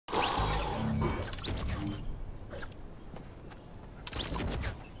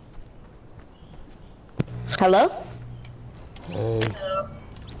Hello? Hey,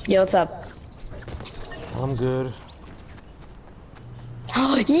 Yo, what's up? I'm good.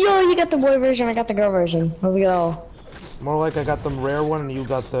 Yo, you got the boy version, I got the girl version. Let's go. More like I got the rare one and you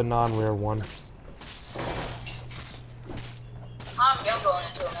got the non-rare one. I'm going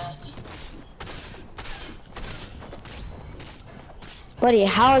into a match. Buddy,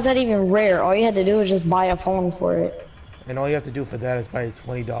 how is that even rare? All you had to do was just buy a phone for it. And all you have to do for that is buy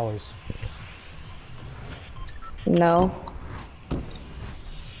 $20. No. And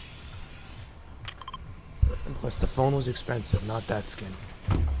plus the phone was expensive, not that skin.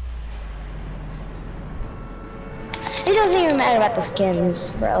 It doesn't even matter about the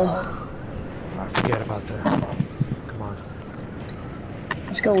skins, bro. I forget about that. Come on.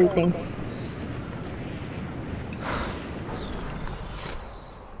 Let's go weeping.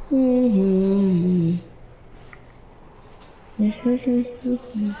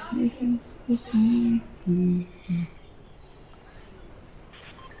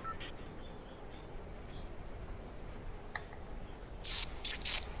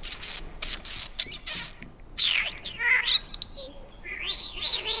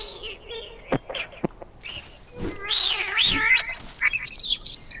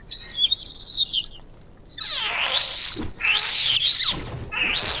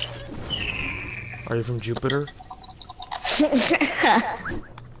 Are you from Jupiter?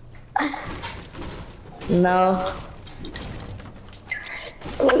 No.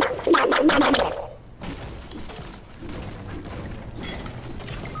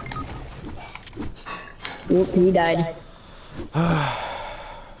 Whoop, he died.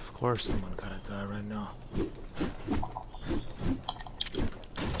 Of course someone gotta die right now.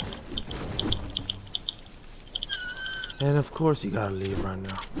 And of course you gotta leave right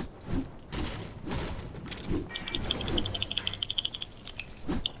now.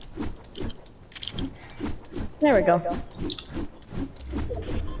 There we go.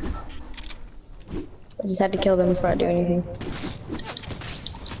 I just had to kill them before I do anything.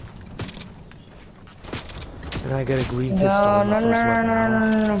 And I get a green pistol.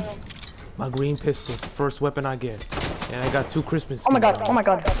 No. My green pistol's the first weapon I get. And I got 2 Christmas skins. Oh my god, oh my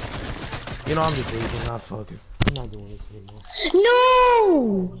god. You know I'm just leaving, nah, fuck it. I'm not doing this anymore.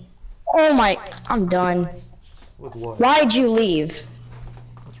 No! Oh my, I'm done. With what? Why'd you leave?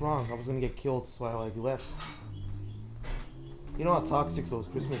 What's wrong? I was gonna get killed, so I like left. You know how toxic those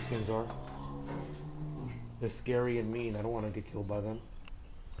Christmas skins are? They're scary and mean. I don't want to get killed by them.